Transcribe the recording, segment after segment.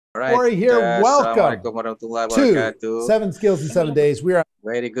Alright, Worre here. Welcome Assalamualaikum warahmatullahi to wabarakatuh. 7 Skills in 7 Days. We are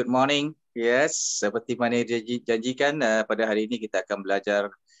Very good morning. Yes, seperti mana janjikan pada hari ini kita akan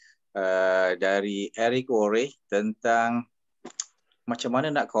belajar dari Eric Worre tentang macam mana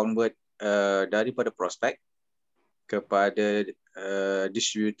nak convert daripada prospek kepada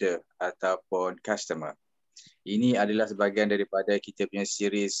distributor ataupun customer. Ini adalah sebahagian daripada kita punya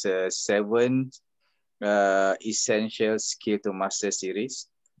series 7 Essential Skill to Master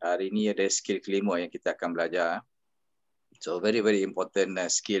series. Hari ini ada skill kelima yang kita akan belajar. So very important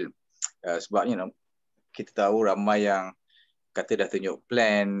skill. Sebab kita tahu ramai yang kata dah tunjuk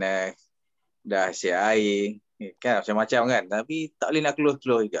plan, dah share air, kan macam-macam kan. Tapi tak boleh nak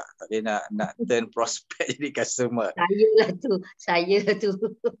close juga. Tak boleh nak turn prospect jadi customer. Saya tu.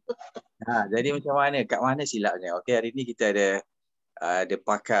 Jadi macam mana? Kat mana silapnya? Okey, hari ini kita ada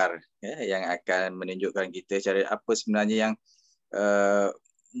pakar yang akan menunjukkan kita cara apa sebenarnya yang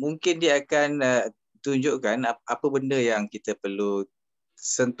mungkin dia akan tunjukkan apa benda yang kita perlu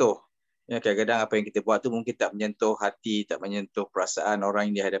sentuh. Ya, kadang-kadang apa yang kita buat tu mungkin tak menyentuh hati, tak menyentuh perasaan orang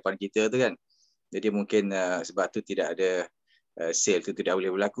yang di hadapan kita tu kan. Jadi mungkin sebab tu tidak ada sale tu tidak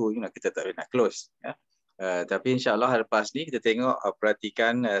boleh berlaku, kita tak boleh nak close. Ya. Tapi insyaAllah lepas ni kita tengok,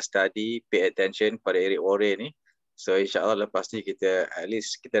 perhatikan, study, pay attention pada Eric Worre ni. So insyaAllah lepas ni kita at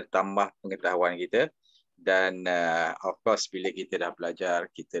least kita tambah pengetahuan kita. Dan of course bila kita dah belajar,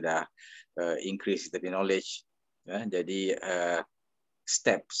 kita dah increase kita punya knowledge. Jadi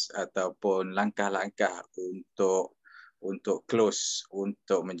steps ataupun langkah-langkah untuk close,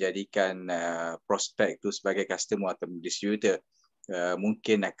 untuk menjadikan prospek tu sebagai customer atau distributor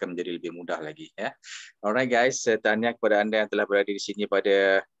mungkin akan menjadi lebih mudah lagi. Alright guys, tahniah kepada anda yang telah berada di sini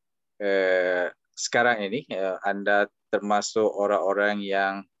pada sekarang ini. Anda termasuk orang-orang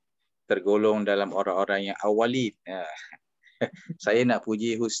yang tergolong dalam orang-orang yang awali. Saya nak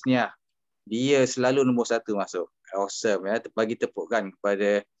puji Husniah. Dia selalu nombor 1 masuk. Awesome. Bagi tepukan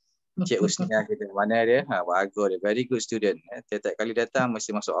kepada Cik Husniah kita. Mana dia? Bagus dia. Very good student. Tiap-tiap kali datang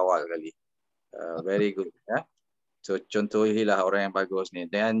mesti masuk awal kali. Very good. So contohilah orang yang bagus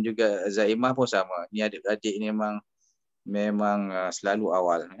ni. Dan juga Zaimah pun sama. Ni adik-adik ni memang selalu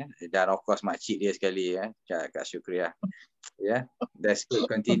awal. Dan of course makcik dia sekali. Kak Syukriah. That's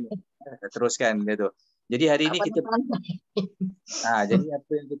good. Continue. Teruskan dia tu. Jadi hari ini kita jadi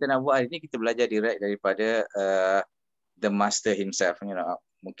apa yang kita nak buat hari ini, kita belajar direct daripada the master himself.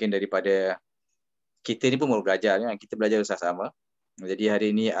 Mungkin daripada kita ni pun baru belajar, kita belajar bersama-sama. Jadi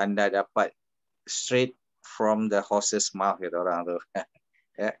hari ini anda dapat straight from the horse's mouth, kata orang tu.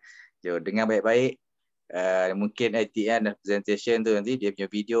 So, dengar baik-baik. Mungkin at the end of presentation tu nanti, dia punya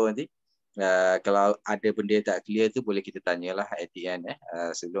video nanti, kalau ada benda tak clear tu boleh kita tanyalah at the end.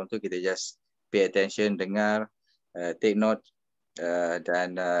 Sebelum tu kita just pay attention, dengar, take note,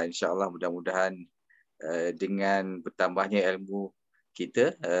 dan insyaAllah mudah-mudahan dengan bertambahnya ilmu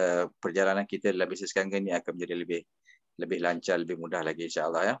kita, perjalanan kita dalam bisnes sekarang ni akan menjadi lebih lancar, lebih mudah lagi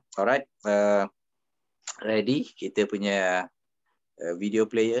insyaAllah. Alright, ready? Kita punya video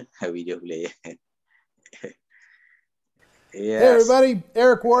player. Yes. Hey everybody,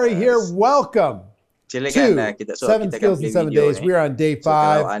 Eric Worre here. Welcome to 7 Skills in 7 Days. We are on day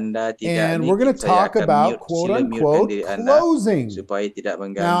 5, and we're going to talk about quote-unquote closing.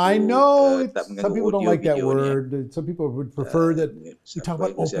 Now, I know some people don't like that word. Some people would prefer that we talk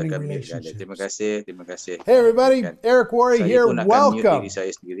about opening relationships. Hey everybody, Eric Worre here. Welcome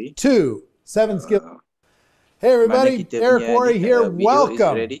to 7 Skills. Hey everybody, Eric Worre here.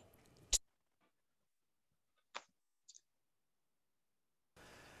 Welcome.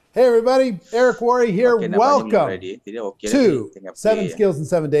 Hey everybody, Eric Worre here. Welcome to 7 Skills in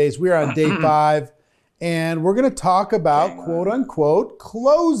 7 Days. We are on day 5, and we're going to talk about quote-unquote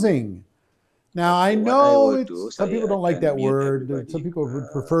closing. Now, I know some people don't like that word. Some people would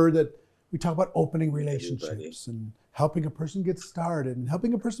prefer that we talk about opening relationships and helping a person get started and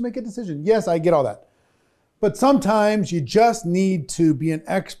helping a person make a decision. Yes, I get all that. But sometimes you just need to be an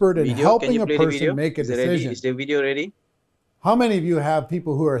expert in helping a person make a decision. Is the video ready? How many of you have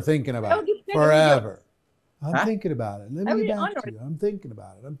people who are thinking about it forever? I'm thinking about it. Let me get back to you. I'm thinking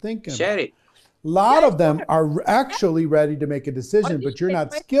about it. I'm thinking about it. A lot of them are actually ready to make a decision, but you're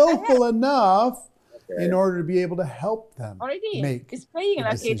not skillful enough in order to be able to help them make a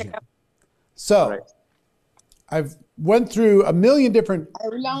decision. So I've went through a million different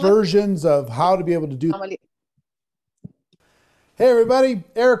versions of how to be able to do. Hey everybody,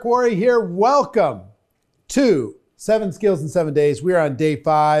 Eric Worre here. Welcome to 7 Skills in 7 Days. We are on day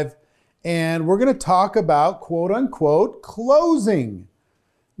 5, and we're going to talk about quote-unquote closing.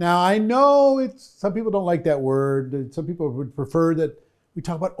 Now, I know some people don't like that word. Some people would prefer that We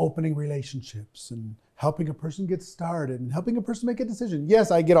talk about opening relationships and helping a person get started and helping a person make a decision.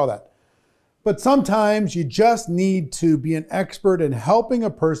 Yes, I get all that. But sometimes you just need to be an expert in helping a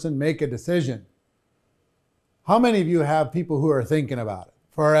person make a decision. How many of you have people who are thinking about it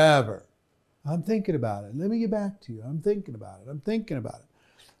forever? I'm thinking about it. Let me get back to you. I'm thinking about it. I'm thinking about it.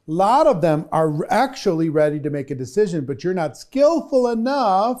 A lot of them are actually ready to make a decision, but you're not skillful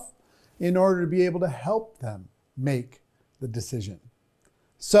enough in order to be able to help them make the decision.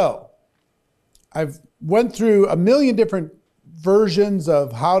 So I've went through a million different versions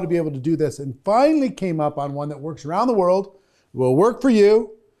of how to be able to do this and finally came up on one that works around the world, will work for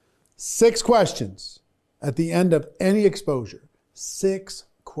you. 6 questions at the end of any exposure. 6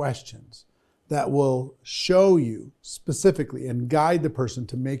 questions that will show you specifically and guide the person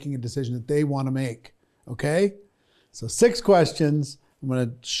to making a decision that they want to make. Okay? So 6 questions. I'm going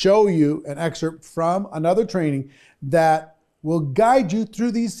to show you an excerpt from another training that will guide you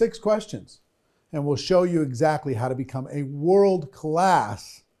through these 6 questions and will show you exactly how to become a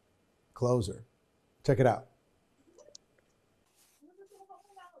world-class closer. Check it out.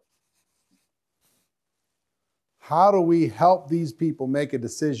 How do we help these people make a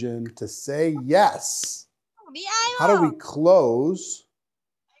decision to say yes? How do we close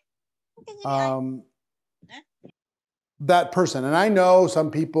that person? And I know some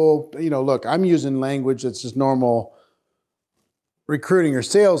people, look, I'm using language that's just normal recruiting or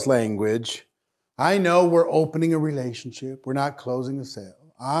sales language. I know we're opening a relationship. We're not closing a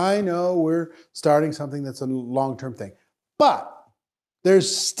sale. I know we're starting something that's a long-term thing. But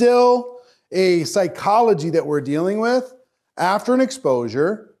there's still a psychology that we're dealing with after an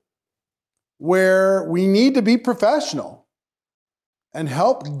exposure where we need to be professional and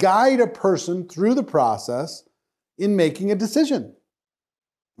help guide a person through the process in making a decision.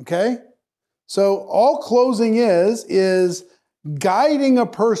 Okay? So all closing is guiding a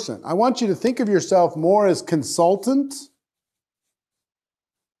person. I want you to think of yourself more as consultant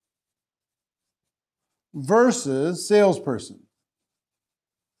versus salesperson.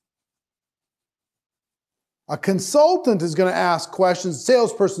 A consultant is going to ask questions. A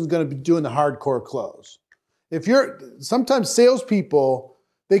salesperson is going to be doing the hardcore close. Sometimes salespeople,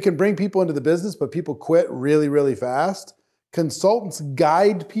 they can bring people into the business, but people quit really, really fast. Consultants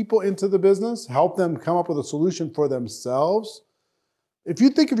guide people into the business, help them come up with a solution for themselves. If you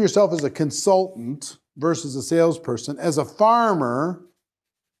think of yourself as a consultant versus a salesperson, as a farmer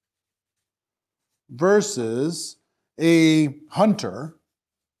versus a hunter,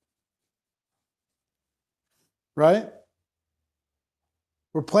 right?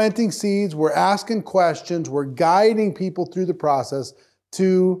 We're planting seeds, we're asking questions, we're guiding people through the process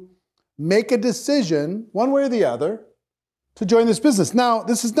to make a decision, one way or the other, to join this business. Now,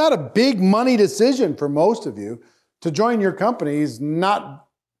 this is not a big money decision for most of you. To join your company is not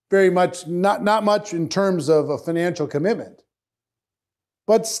very much, not much in terms of a financial commitment.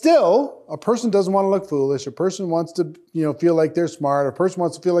 But still, a person doesn't want to look foolish. A person wants to, feel like they're smart. A person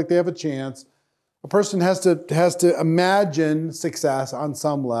wants to feel like they have a chance. A person has to imagine success on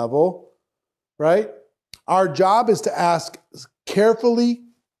some level, right? Our job is to ask carefully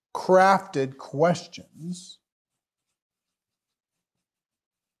crafted questions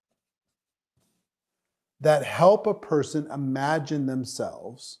that help a person imagine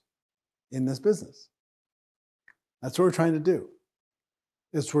themselves in this business. That's what we're trying to do.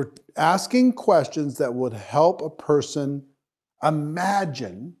 We're asking questions that would help a person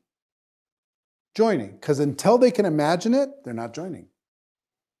imagine joining. Because until they can imagine it, they're not joining.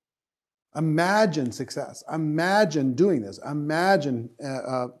 Imagine success. Imagine doing this. Imagine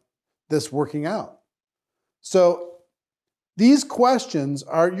this working out. So these questions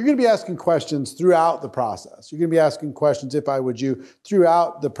you're going to be asking questions throughout the process. You're going to be asking questions, if I would you,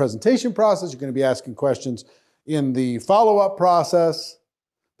 throughout the presentation process. You're going to be asking questions in the follow-up process.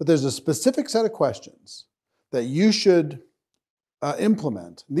 But there's a specific set of questions that you should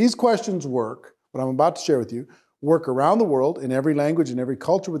implement. These questions work, what I'm about to share with you, work around the world in every language, in every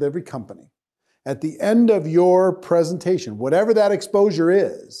culture, with every company. At the end of your presentation, whatever that exposure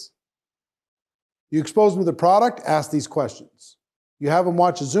is, you expose them to the product, ask these questions. You have them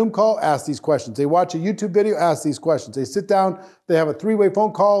watch a Zoom call, ask these questions. They watch a YouTube video, ask these questions. They sit down, they have a 3-way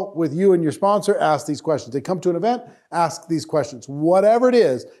phone call with you and your sponsor, ask these questions. They come to an event, ask these questions. Whatever it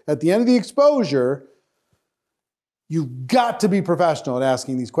is, at the end of the exposure, you've got to be professional at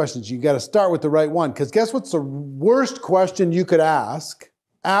asking these questions. You've got to start with the right one, because guess what's the worst question you could ask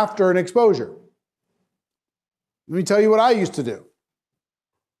after an exposure? Let me tell you what I used to do.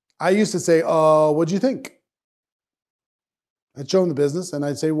 I used to say, what'd you think? I'd show them the business and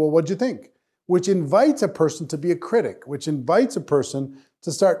I'd say, well, what'd you think? which invites a person to be a critic, which invites a person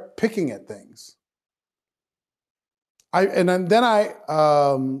to start picking at things. Then I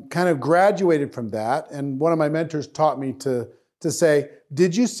kind of graduated from that, and one of my mentors taught me to say,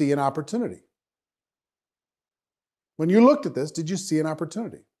 did you see an opportunity? When you looked at this, did you see an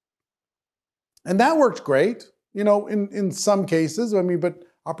opportunity? And that worked great, you know, in some cases. I mean, but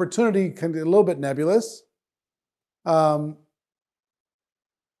opportunity can be a little bit nebulous.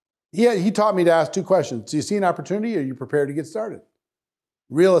 He taught me to ask two questions. Do you see an opportunity, or are you prepared to get started?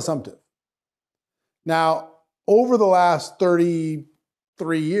 Real assumptive. Now, over the last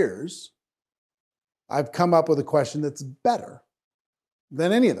 33 years, I've come up with a question that's better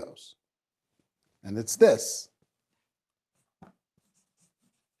than any of those. And it's this.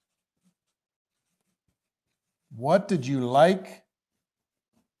 What did you like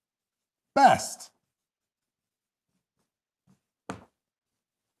best?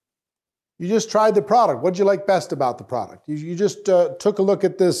 You just tried the product. What did you like best about the product? You just took a look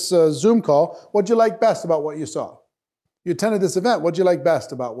at this Zoom call. What did you like best about what you saw? You attended this event. What did you like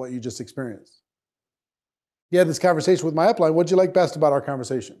best about what you just experienced? You had this conversation with my upline. What did you like best about our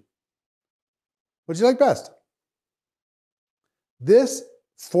conversation? What did you like best? This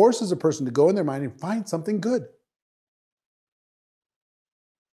forces a person to go in their mind and find something good.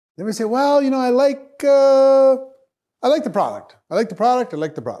 Then we say, well, you know, I like the product. I like the product. I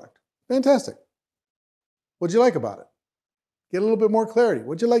like the product. Fantastic. What'd you like about it? Get a little bit more clarity.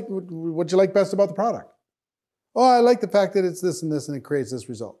 What'd you like best about the product? Oh, I like the fact that it's this and this and it creates this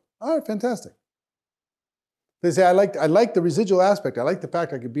result. All right, fantastic. They say, I like the residual aspect. I like the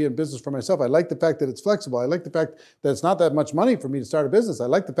fact I could be in business for myself. I like the fact that it's flexible. I like the fact that it's not that much money for me to start a business. I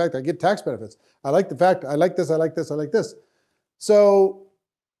like the fact I get tax benefits. I like the fact I like this, I like this, I like this. So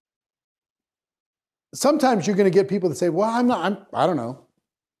sometimes you're going to get people that say, well, I don't know.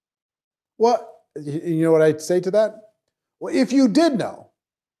 Well, you know what I'd say to that? Well, if you did know,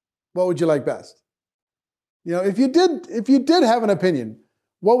 what would you like best? You know, if you did have an opinion,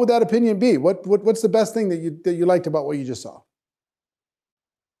 what would that opinion be? What's the best thing that you liked about what you just saw?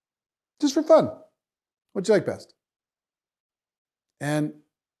 Just for fun. What'd you like best? And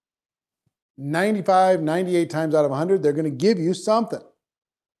 95, 98 times out of 100, they're going to give you something.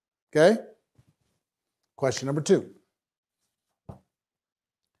 Okay? Question number 2.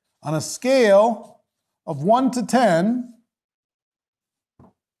 On a scale of 1 to 10,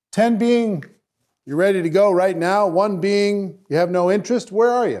 10 being you're ready to go right now, 1 being you have no interest,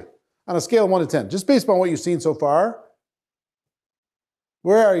 where are you? On a scale of 1 to 10, just based on what you've seen so far,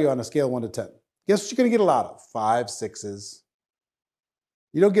 where are you on a scale of 1 to 10? Guess what you're going to get a lot of? 5, 6s.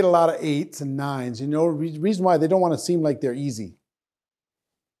 You don't get a lot of 8s and 9s. You know, the reason why they don't want to seem like they're easy.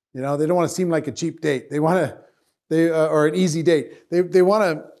 You know, they don't want to seem like a cheap date. Or an easy date. They want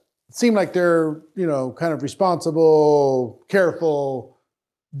to seem like they're, you know, kind of responsible, careful,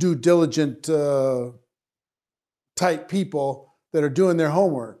 due diligent type people that are doing their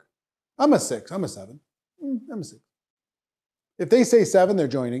homework. I'm a 6. I'm a 7. I'm a 6. If they say 7, they're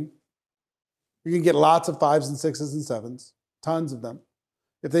joining. You can get lots of 5s and 6s and 7s, tons of them.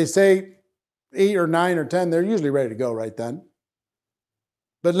 If they say 8 or 9 or 10, they're usually ready to go right then.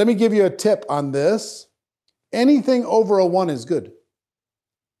 But let me give you a tip on this. Anything over a 1 is good.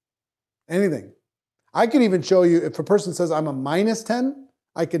 Anything. I can even show you, if a person says I'm a -10,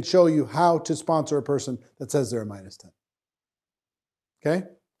 I can show you how to sponsor a person that says they're a -10. Okay?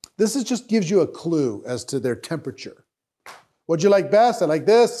 This just gives you a clue as to their temperature. What'd you like best? I like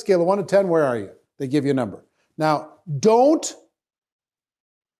this. Scale of 1 to 10, where are you? They give you a number. Now, don't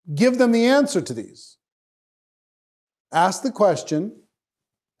give them the answer to these. Ask the question.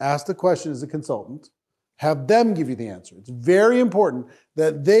 Ask the question as a consultant. Have them give you the answer. It's very important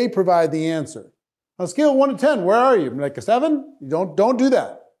that they provide the answer. On a scale of 1 to 10, where are you? Like a 7? You don't do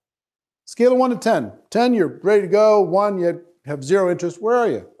that. Scale of 1 to 10. 10, you're ready to go. 1, you have 0 interest. Where are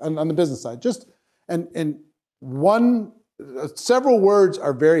you on the business side? Several words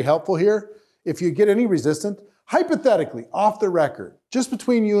are very helpful here. If you get any resistance, hypothetically, off the record, just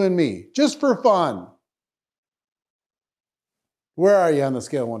between you and me, just for fun, where are you on the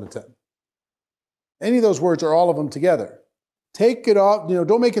scale of 1 to 10? Any of those words or all of them together. Take it off, you know,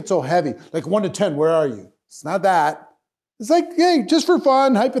 don't make it so heavy. Like 1 to 10, where are you? It's not that. It's like, hey, just for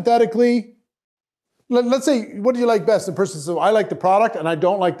fun, hypothetically. Let's say, what do you like best? The person says, I like the product and I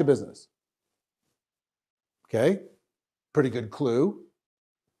don't like the business. Okay, pretty good clue.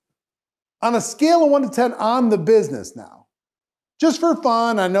 On a scale of 1 to 10 on the business now, just for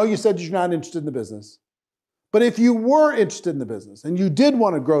fun, I know you said you're not interested in the business. But if you were interested in the business and you did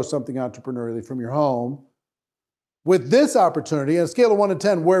want to grow something entrepreneurially from your home, with this opportunity, on a scale of 1 to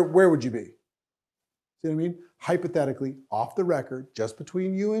 10, where would you be? See what I mean? Hypothetically, off the record, just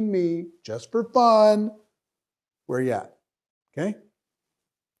between you and me, just for fun, where are you at? Okay?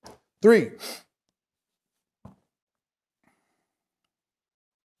 3.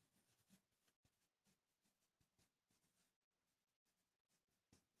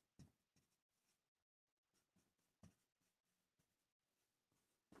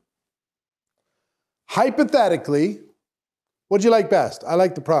 Hypothetically, what'd you like best? I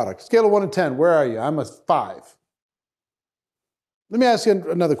like the product. Scale of 1 to 10, where are you? I'm a 5. Let me ask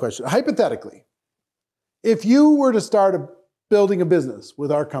you another question. Hypothetically, if you were to start building a business with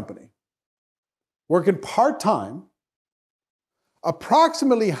our company, working part-time,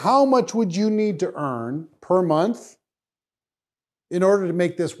 approximately how much would you need to earn per month in order to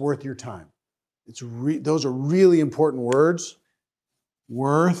make this worth your time? Those are really important words.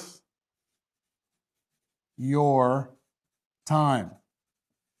 Worth your time.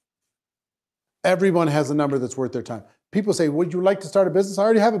 Everyone has a number that's worth their time. People say, would you like to start a business? I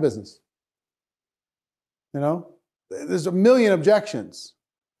already have a business. You know, there's a million objections.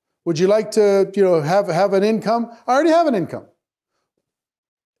 Would you like to, have an income? I already have an income.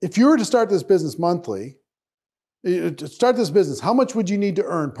 If you were to start this business monthly, how much would you need to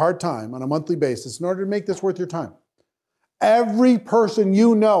earn part-time on a monthly basis in order to make this worth your time? Every person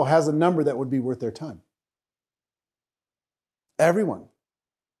you know has a number that would be worth their time. Everyone.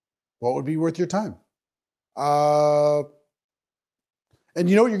 What would be worth your time? And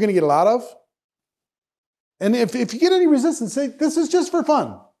you know what you're going to get a lot of? And if you get any resistance, say, this is just for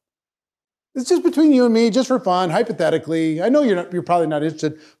fun. It's just between you and me, just for fun, hypothetically. I know you're probably not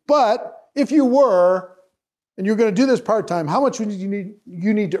interested, but if you were, and you're going to do this part-time, how much would you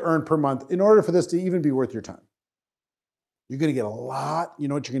need to earn per month in order for this to even be worth your time? You're going to get a lot. You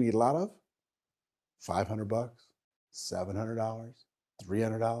know what you're going to get a lot of? $500, $700,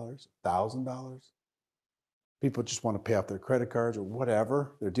 $300, $1,000. People just want to pay off their credit cards or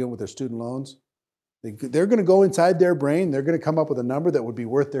whatever. They're dealing with their student loans. They're going to go inside their brain. They're going to come up with a number that would be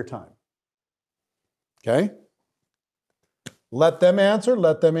worth their time. Okay? Let them answer,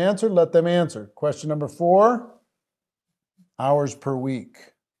 let them answer, let them answer. Question number 4, hours per week.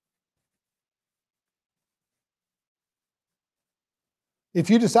 If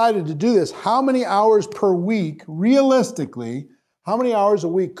you decided to do this, how many hours per week, realistically, how many hours a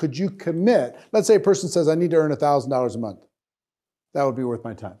week could you commit? Let's say a person says, I need to earn $1,000 a month. That would be worth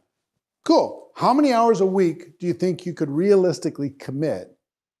my time. Cool. How many hours a week do you think you could realistically commit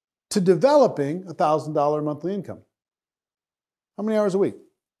to developing $1,000 monthly income? How many hours a week?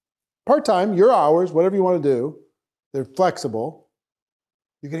 Part-time, your hours, whatever you want to do, they're flexible.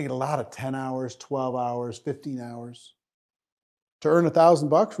 You're going to get a lot of 10 hours, 12 hours, 15 hours. To earn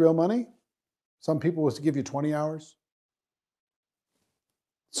 $1,000 real money, some people was to give you 20 hours.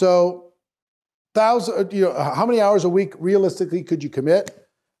 So, how many hours a week realistically could you commit?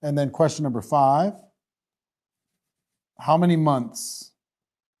 And then question number 5, how many months?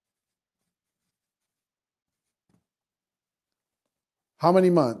 How many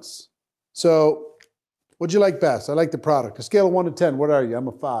months? So, what'd you like best? I like the product. A scale of 1 to 10, what are you? I'm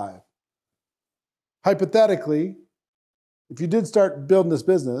a 5. Hypothetically, if you did start building this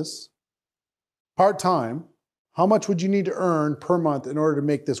business part-time, how much would you need to earn per month in order to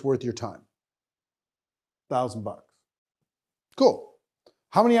make this worth your time? $1,000. Cool.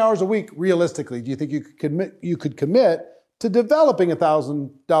 How many hours a week, realistically, do you think you could commit to developing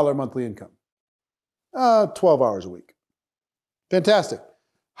 $1,000 monthly income? 12 hours a week. Fantastic.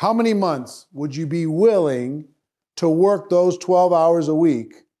 How many months would you be willing to work those 12 hours a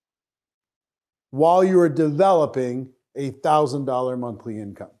week while you are developing a $1,000 monthly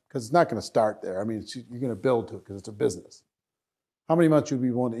income? Because it's not going to start there. I mean, you're going to build to it because it's a business. How many months would you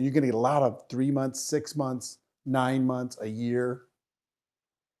be willing? You're going to get a lot of 3 months, 6 months, 9 months, a year.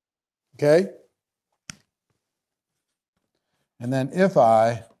 Okay? And then if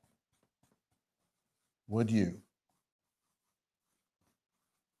I, would you?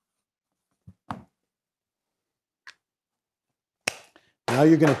 Now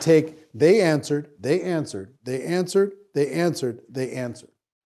you're going to take, they answered, they answered, they answered, they answered, they answered.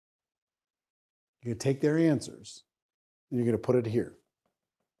 You're going to take their answers and you're going to put it here.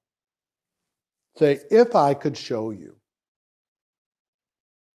 Say, if I could show you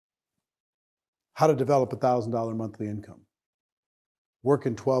how to develop $1,000 monthly income,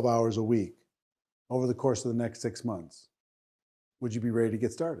 working 12 hours a week over the course of the next 6 months, would you be ready to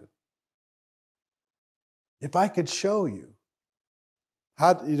get started? If I could show you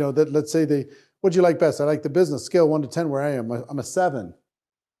how, let's say what'd you like best? I like the business, scale 1 to 10 where I am. I'm a 7.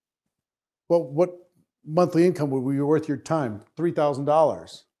 Well, what monthly income would be worth your time?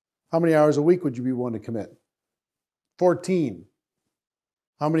 $3,000. How many hours a week would you be willing to commit? 14.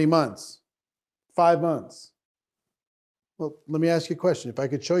 How many months? 5 months. Well, let me ask you a question. If I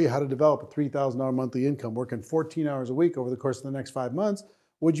could show you how to develop a $3,000 monthly income working 14 hours a week over the course of the next 5 months,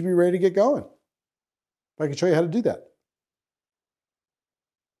 would you be ready to get going? If I could show you how to do that.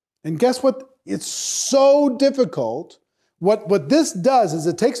 And guess what? It's so difficult. What this does is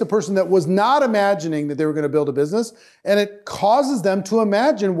it takes a person that was not imagining that they were going to build a business, and it causes them to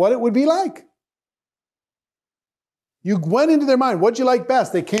imagine what it would be like. You went into their mind. What'd you like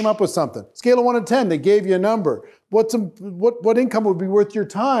best? They came up with something. Scale of 1 to 10, they gave you a number. What income would be worth your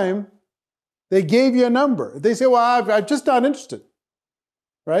time? They gave you a number. They say, well, I'm just not interested,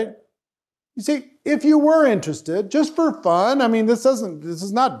 right? You see, if you were interested, just for fun, I mean, this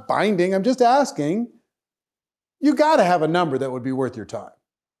is not binding. I'm just asking. You got to have a number that would be worth your time.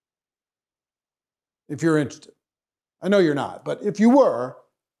 If you're interested. I know you're not, but if you were,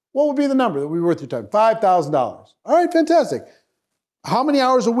 what would be the number that would be worth your time? $5,000. All right, fantastic. How many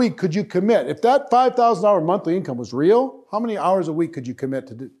hours a week could you commit? If that $5,000 monthly income was real, how many hours a week could you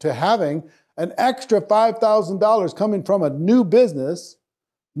commit to having an extra $5,000 coming from a new business,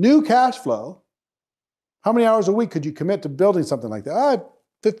 new cash flow? How many hours a week could you commit to building something like that?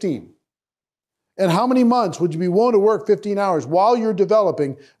 15. And how many months would you be willing to work 15 hours while you're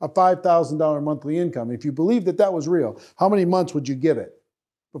developing a $5,000 monthly income? If you believe that that was real, how many months would you give it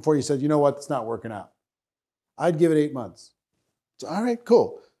before you said, you know what, it's not working out? I'd give it 8 months. So, all right,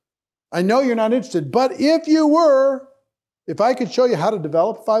 cool. I know you're not interested, but if you were, if I could show you how to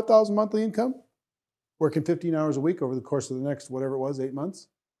develop $5,000 monthly income, working 15 hours a week over the course of the next, whatever it was, 8 months,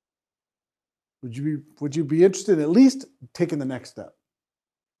 would you be interested in at least taking the next step?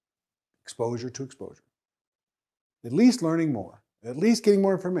 Exposure to exposure. At least learning more. At least getting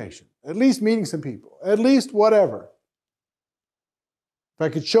more information. At least meeting some people. At least whatever. If I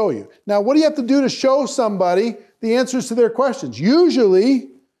could show you. Now, what do you have to do to show somebody the answers to their questions? Usually,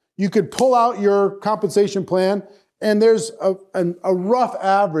 you could pull out your compensation plan, and there's a rough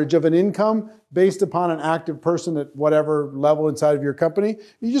average of an income based upon an active person at whatever level inside of your company.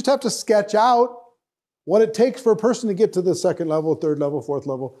 You just have to sketch out what it takes for a person to get to the second level, third level, fourth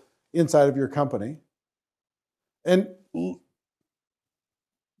level inside of your company. And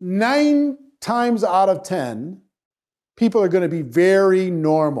 9 times out of 10, people are going to be very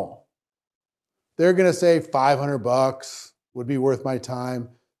normal. They're going to say $500 would be worth my time,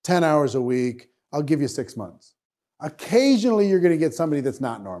 10 hours a week, I'll give you 6 months. Occasionally, you're going to get somebody that's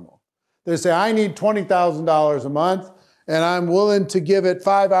not normal. They say, I need $20,000 a month, and I'm willing to give it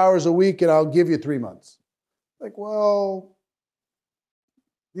 5 hours a week, and I'll give you 3 months. Like, well,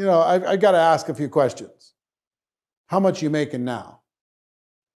 you know, I got to ask a few questions. How much are you making now?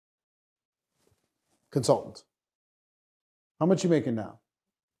 Consultant. How much are you making now?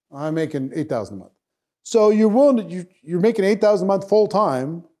 I'm making $8,000 a month. So you're willing to, you're making $8,000 a month full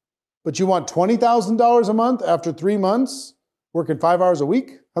time, but you want $20,000 a month after 3 months, working 5 hours a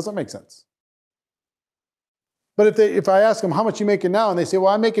week? How's that make sense? But if I ask them how much you making now, and they say,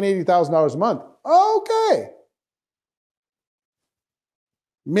 well, I'm making $80,000 a month. Okay.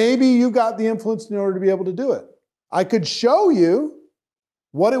 Maybe you got the influence in order to be able to do it. I could show you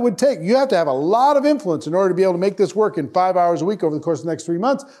what it would take. You have to have a lot of influence in order to be able to make this work in 5 hours a week over the course of the next 3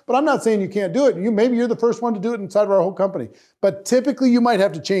 months. But I'm not saying you can't do it. Maybe you're the first one to do it inside of our whole company. But typically, you might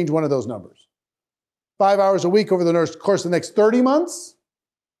have to change one of those numbers. 5 hours a week over the course of the next 30 months?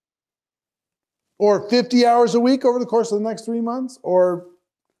 Or 50 hours a week over the course of the next 3 months? Or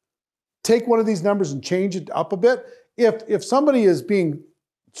take one of these numbers and change it up a bit? If somebody is being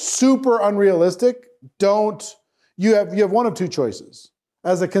super unrealistic, you have one of two choices.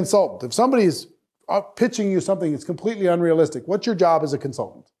 As a consultant, if somebody's pitching you something that's completely unrealistic, what's your job as a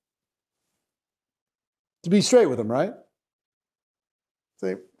consultant? To be straight with them, right?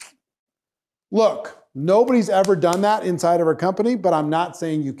 Say, look, nobody's ever done that inside of our company, but I'm not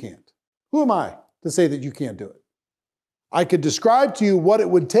saying you can't. Who am I to say that you can't do it? I could describe to you what it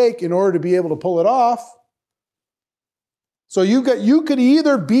would take in order to be able to pull it off. So you could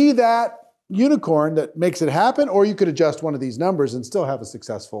either be that unicorn that makes it happen, or you could adjust one of these numbers and still have a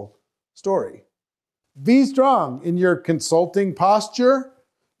successful story. Be strong in your consulting posture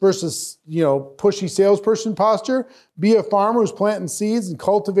versus, pushy salesperson posture. Be a farmer who's planting seeds and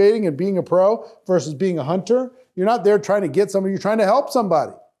cultivating and being a pro versus being a hunter. You're not there trying to get somebody, you're trying to help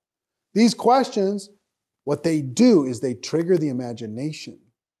somebody. These questions, what they do is they trigger the imagination.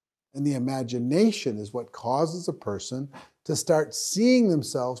 And the imagination is what causes a person to start seeing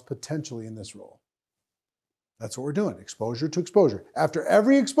themselves potentially in this role. That's what we're doing, exposure to exposure. After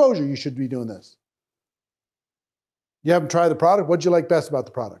every exposure, you should be doing this. You haven't tried the product. What'd you like best about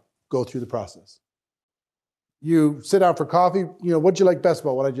the product? go through the process. You sit down for coffee, what'd you like best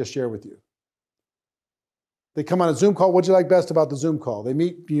about what I just shared with you? They come on a Zoom call, what'd you like best about the Zoom call? They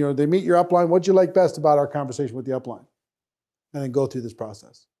meet your upline, what'd you like best about our conversation with the upline? And then go through this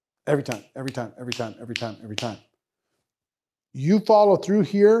process. Every time, every time, every time, every time, every time. You follow through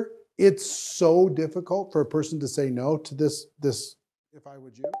here, it's so difficult for a person to say no to this if I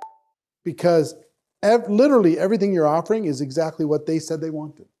would you, because literally everything you're offering is exactly what they said they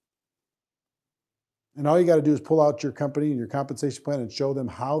wanted. And all you got to do is pull out your company and your compensation plan and show them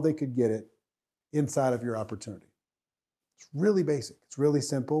how they could get it inside of your opportunity. It's really basic. It's really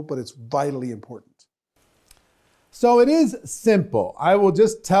simple, but it's vitally important. So it is simple. I will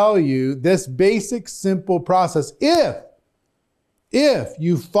just tell you this basic, simple process. If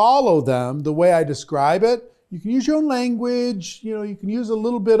you follow them the way I describe it, you can use your own language. You can use a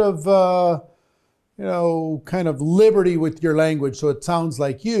little bit of, kind of liberty with your language so it sounds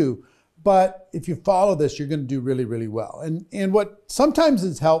like you. But if you follow this, you're going to do really, really well. And what sometimes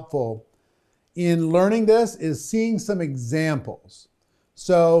is helpful in learning this is seeing some examples.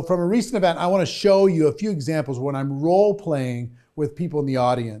 So from a recent event, I want to show you a few examples when I'm role playing with people in the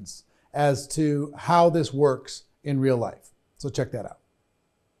audience as to how this works in real life. So check that out.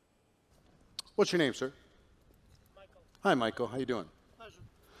 What's your name, sir? Michael. Hi, Michael. How you doing? Pleasure.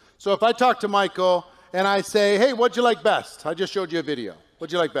 So if I talk to Michael and I say, hey, what'd you like best? I just showed you a video.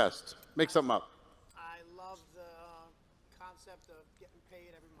 What'd you like best? Make something up. I love the concept of getting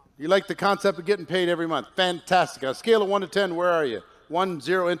paid every month. You like the concept of getting paid every month. Fantastic. On a scale of 1 to 10, where are you? 1,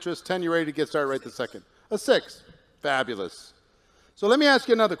 0 interest, 10, you're ready to get started right this second. A 6. Fabulous. So let me ask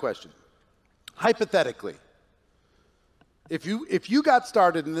you another question. Hypothetically, if you got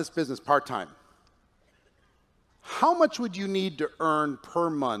started in this business part-time, how much would you need to earn per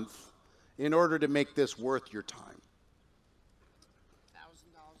month in order to make this worth your time?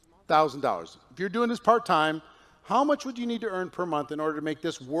 $1,000. If you're doing this part-time, how much would you need to earn per month in order to make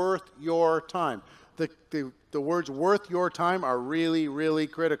this worth your time? The words worth your time are really, really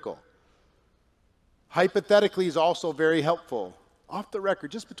critical. Hypothetically is also very helpful. Off the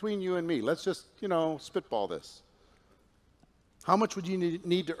record, just between you and me, let's just, spitball this. How much would you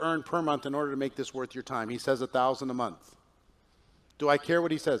need to earn per month in order to make this worth your time? He says $1,000 a month. Do I care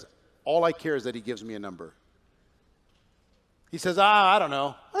what he says? All I care is that he gives me a number. He says, I don't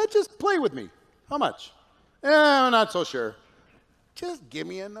know. Just play with me. How much? I'm not so sure. Just give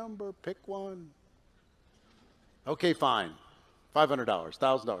me a number. Pick one. Okay, fine. $500,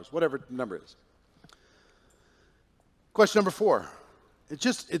 $1,000, whatever the number is. Question number 4.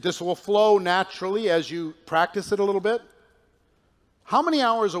 This will flow naturally as you practice it a little bit. How many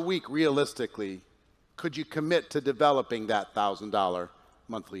hours a week, realistically, could you commit to developing that $1,000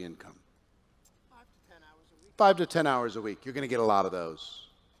 monthly income? 5 to 10 hours a week. You're going to get a lot of those.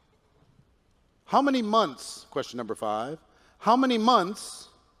 How many months, question number 5, how many months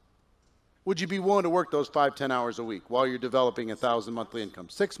would you be willing to work those 5, 10 hours a week while you're developing $1,000 monthly income?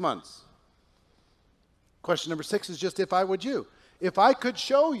 6 months. Question number 6 is just if I would you. If I could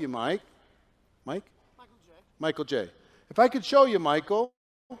show you, Michael J. If I could show you, Michael,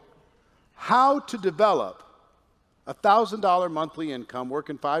 how to develop $1,000 monthly income,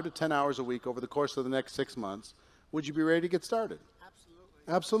 working 5 to 10 hours a week over the course of the next 6 months, would you be ready to get started?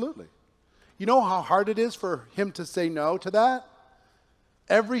 Absolutely. Absolutely. You know how hard it is for him to say no to that?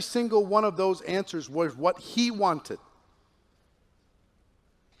 Every single one of those answers was what he wanted.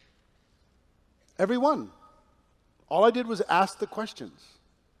 Every one. All I did was ask the questions.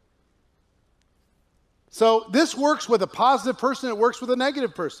 So this works with a positive person, it works with a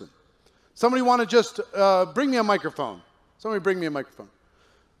negative person. Somebody want to just bring me a microphone. Somebody bring me a microphone.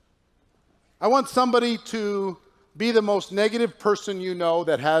 I want somebody to be the most negative person you know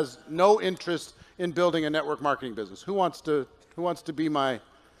that has no interest in building a network marketing business. Who wants to be my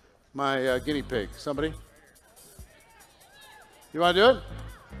guinea pig? Somebody? You want to do it?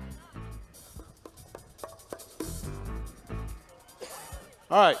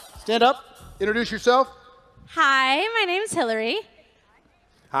 All right, stand up, introduce yourself. Hi, my name's Hillary.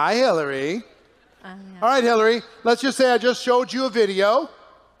 Hi, Hillary. Yeah. All right, Hillary, let's just say I just showed you a video.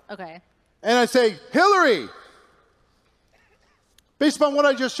 Okay. And I say, Hillary, based upon what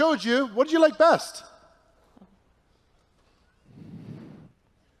I just showed you, what did you like best?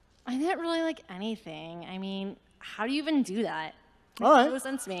 I didn't really like anything. I mean, how do you even do that? All right. Makes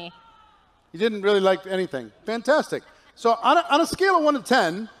no sense to me. You didn't really like anything. Fantastic. So on a scale of 1 to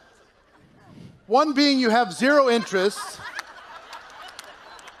 10, 1 being you have 0 interest,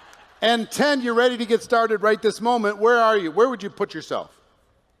 and 10 you're ready to get started right this moment, where are you? Where would you put yourself?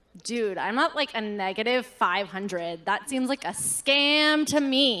 Dude, I'm not like a negative 500. That seems like a scam to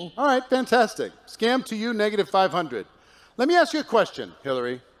me. All right, fantastic. Scam to you, negative 500. Let me ask you a question,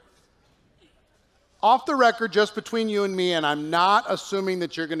 Hillary. Off the record, just between you and me, and I'm not assuming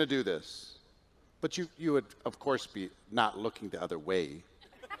that you're going to do this, but you would, of course, be not looking the other way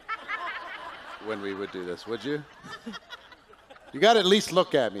when we would do this, would you? You got to at least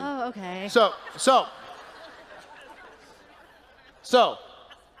look at me. Oh, okay. So,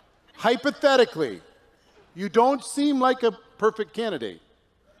 hypothetically, you don't seem like a perfect candidate,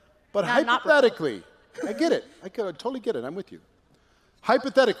 but No, hypothetically, I get it. I totally get it. I'm with you.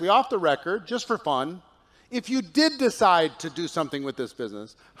 Hypothetically, off the record, just for fun, if you did decide to do something with this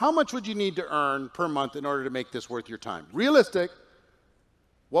business, how much would you need to earn per month in order to make this worth your time? Realistic,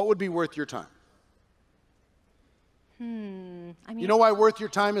 what would be worth your time? I mean, You know why worth your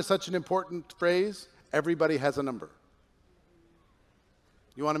time is such an important phrase? Everybody has a number.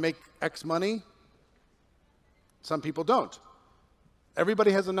 You want to make X money? Some people don't.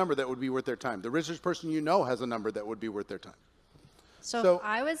 Everybody has a number that would be worth their time. The richest person you know has a number that would be worth their time. So if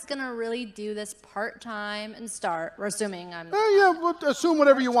I was gonna really do this part-time and start, we're assuming I'm Well, assume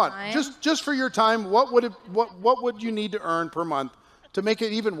whatever you want. Part-time. Just for your time, what would you need to earn per month to make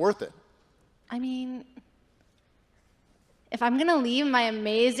it even worth it? I mean, if I'm gonna leave my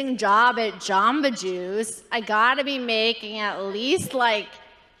amazing job at Jamba Juice, I gotta be making at least like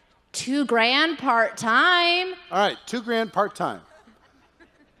 $2,000 part-time. All right, $2,000 part-time.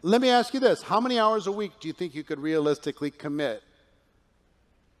 Let me ask you this. How many hours a week do you think you could realistically commit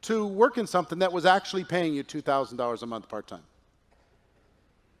to working something that was actually paying you $2,000 a month part-time?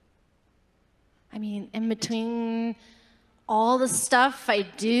 I mean, in between all the stuff I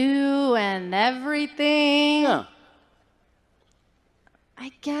do and everything. Yeah.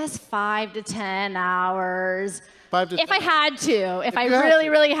 I guess 5 to 10 hours. 5 to 10 if I had to, if I you had really, to.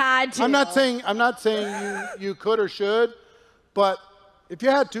 really had to. I'm not saying you could or should, but if you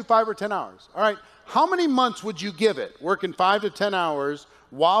had 5 or 10 hours, all right, how many months would you give it working 5 to 10 hours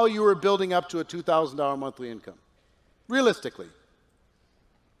while you were building up to a $2,000 monthly income? Realistically.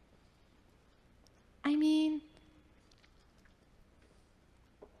 I mean,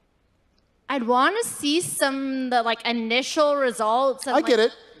 I'd want to see the like initial results. And, I get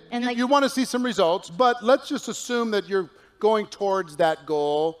it. And you want to see some results, but let's just assume that you're going towards that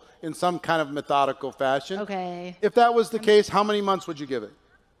goal in some kind of methodical fashion. Okay. If that was the case, how many months would you give it?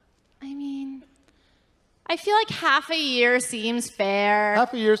 I mean, I feel like half a year seems fair.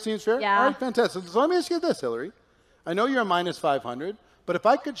 Half a year seems fair? Yeah. All right, fantastic. So let me ask you this, Hillary. I know you're a minus 500, but if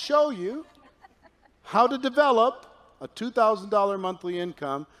I could show you how to develop a $2,000 monthly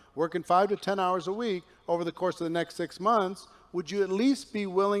income working 5 to 10 hours a week over the course of the next 6 months, would you at least be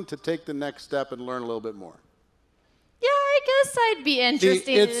willing to take the next step and learn a little bit more? Yeah, I guess I'd be interested.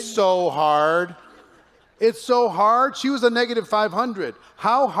 See, it's so hard. It's so hard. She was a negative 500.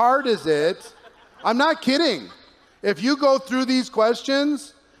 How hard is it? I'm not kidding. If you go through these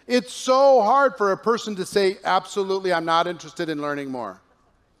questions, it's so hard for a person to say, absolutely, I'm not interested in learning more.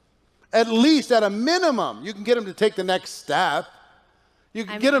 At least at a minimum, you can get them to take the next step. You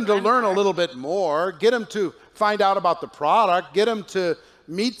can get them to learn a little bit more, get them to find out about the product, get them to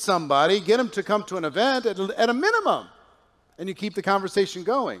meet somebody, get them to come to an event at a minimum. And you keep the conversation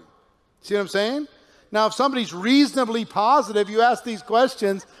going. See what I'm saying? Now, if somebody's reasonably positive, you ask these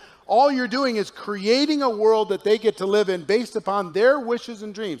questions, all you're doing is creating a world that they get to live in based upon their wishes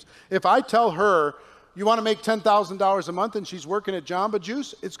and dreams. If I tell her, you want to make $10,000 a month and she's working at Jamba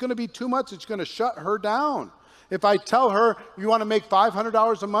Juice, it's going to be too much. It's going to shut her down. If I tell her you want to make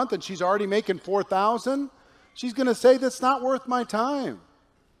 $500 a month and she's already making $4,000, she's going to say that's not worth my time.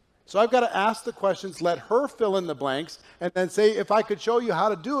 So I've got to ask the questions, let her fill in the blanks, and then say, if I could show you how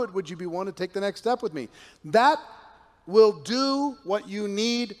to do it, would you be willing to take the next step with me? That will do what you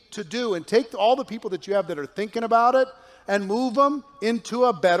need to do, and take all the people that you have that are thinking about it and move them into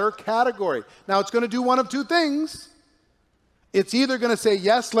a better category. Now, it's going to do one of two things. It's either going to say,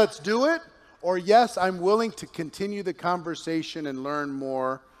 yes, let's do it, or yes, I'm willing to continue the conversation and learn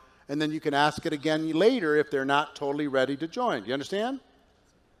more, and then you can ask it again later if they're not totally ready to join. Do you understand?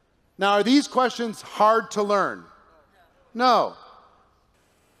 Now, are these questions hard to learn? No.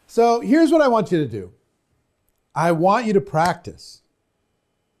 So here's what I want you to do. I want you to practice.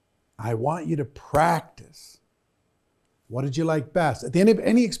 I want you to practice. What did you like best? At the end of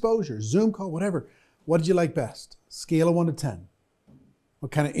any exposure, Zoom call, whatever, what did you like best? Scale of 1 to 10.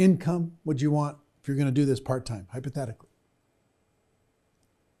 What kind of income would you want if you're going to do this part-time, hypothetically?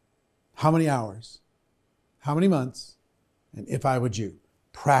 How many hours? How many months? And if I would you?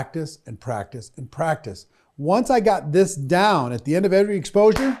 Practice and practice and practice. once I got this down at the end of every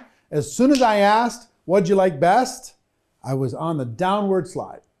exposure, as soon as I asked, what'd you like best? I was on the downward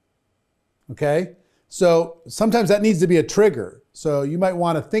slide. Okay? So sometimes that needs to be a trigger. So you might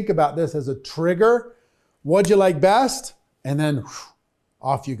want to think about this as a trigger. What'd you like best? And then whew,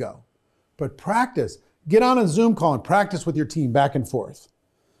 off you go. But practice. Get on a Zoom call and practice with your team back and forth.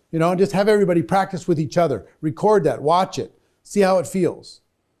 You know, and just have everybody practice with each other. Record that, watch it, see how it feels.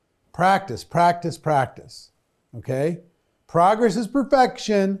 Practice, practice, practice. Okay? Progress is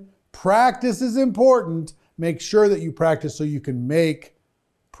perfection. Practice is important. Make sure that you practice so you can make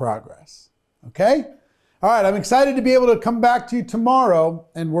progress. Okay? All right, I'm excited to be able to come back to you tomorrow,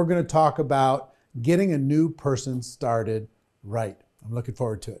 and we're going to talk about getting a new person started right. I'm looking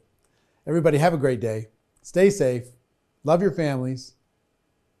forward to it. Everybody have a great day. Stay safe. Love your families,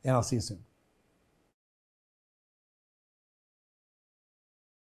 and I'll see you soon.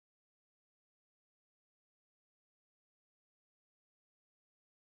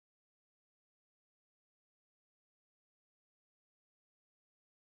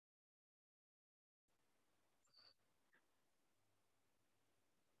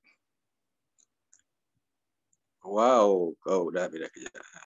 Wow, kau dah beda kerja.